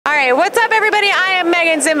right, what's up everybody? I am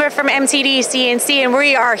Meaghan Ziemba from MTDCNC and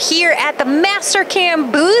we are here at the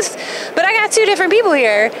Mastercam booth, but I got two different people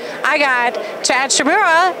here. I got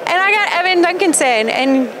Chmura and I got Evan Duncanson,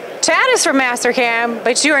 and Chad is from Mastercam,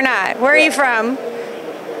 but you are not. Where are you from?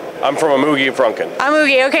 I'm from Emuge-Franken.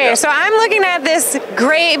 Emuge, okay. Yeah. So I'm looking at this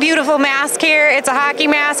great, beautiful mask here. It's a hockey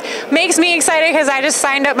mask. Makes me excited because I just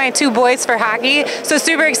signed up my two boys for hockey. So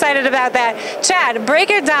super excited about that. Chad,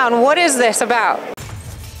 break it down. What is this about?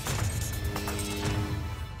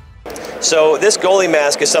 So this goalie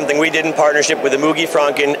mask is something we did in partnership with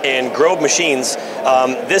Emuge-Franken and Grove Machines.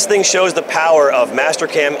 This thing shows the power of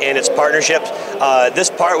Mastercam and its partnerships.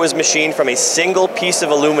 This part was machined from a single piece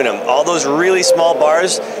of aluminum. All those really small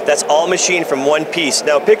bars, that's all machined from one piece.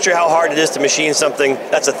 Now picture how hard it is to machine something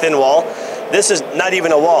that's a thin wall. This is not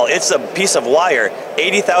even a wall, it's a piece of wire,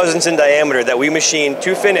 80 thousandths in diameter, that we machined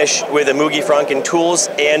to finish with Emuge-Franken tools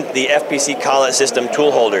and the FPC collet system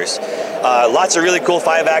tool holders. Lots of really cool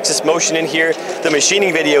 5-axis motion in here. The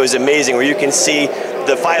machining video is amazing, where you can see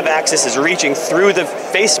the 5-axis is reaching through the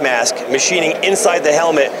face mask, machining inside the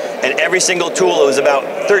helmet, and every single tool, it was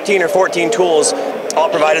about 13 or 14 tools, all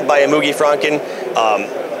provided by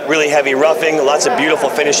Emuge-Franken. Really heavy roughing, lots of beautiful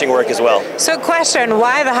finishing work as well. So question,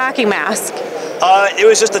 why the hockey mask? It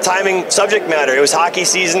was just a timing subject matter. It was hockey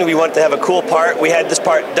season. We wanted to have a cool part. We had this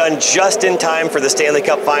part done just in time for the Stanley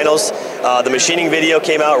Cup Finals. The machining video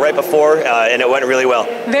came out right before, and it went really well.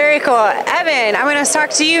 Very cool. Evan, I'm going to talk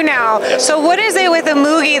to you now. Yes. So what is it with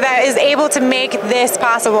Emuge that is able to make this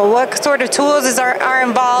possible? What sort of tools are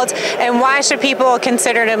involved, and why should people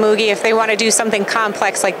consider Emuge if they want to do something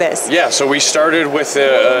complex like this? Yeah, so we started with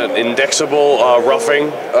an indexable roughing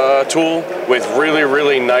tool with really,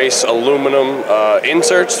 really nice aluminum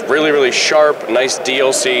inserts, really sharp, nice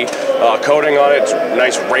DLC coating on it,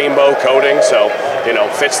 nice rainbow coating, so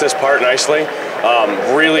fits this part nicely.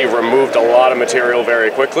 Really removed a lot of material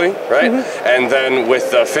very quickly, right? Mm-hmm. And then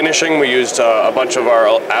with the finishing, we used a bunch of our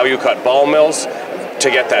Alu-cut ball mills to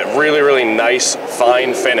get that really nice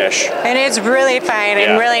fine finish. And it's really fine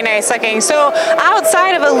and really nice looking. So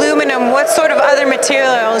outside of aluminum, what sort of other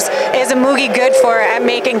materials is Emuge good for at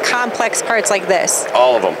making complex parts like this?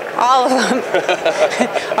 All of them. All of them.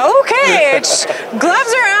 Okay,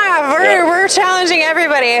 gloves are off. We're challenging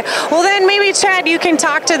everybody. Well then maybe Chad, you can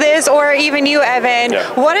talk to this, or even you, Evan.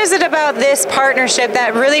 Yeah. What is it about this partnership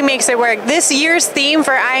that really makes it work? This year's theme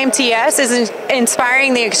for IMTS is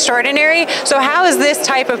inspiring the extraordinary. So how is this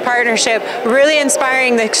type of partnership really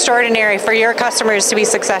inspiring the extraordinary for your customers to be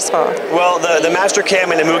successful? Well, the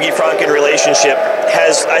Mastercam and Emuge-Franken relationship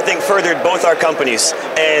has, I think, furthered both our companies.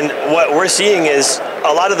 And what we're seeing is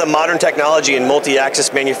a lot of the modern technology in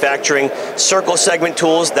multi-axis manufacturing, circle segment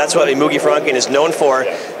tools, that's what Emuge-Franken is known for.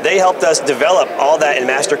 They helped us develop all that in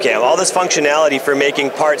Mastercam. All this functionality for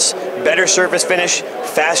making parts better surface finish,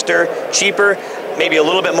 faster, cheaper, maybe a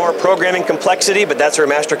little bit more programming complexity, but that's where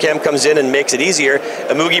Mastercam comes in and makes it easier.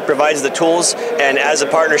 Emuge provides the tools, and as a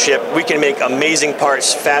partnership, we can make amazing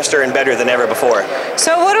parts faster and better than ever before.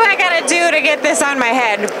 So what do I gotta do to get this on my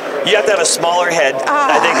head? You have to have a smaller head.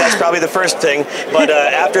 I think that's probably the first thing, but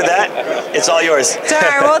after that, it's all yours.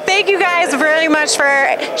 Darn. Well, thank you guys very much for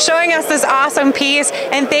showing us this awesome piece,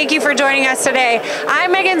 and thank you for joining us today.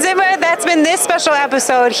 I'm Meaghan Ziemba. That's been this special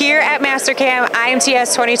episode here at Mastercam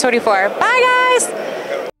IMTS 2024. Bye, guys.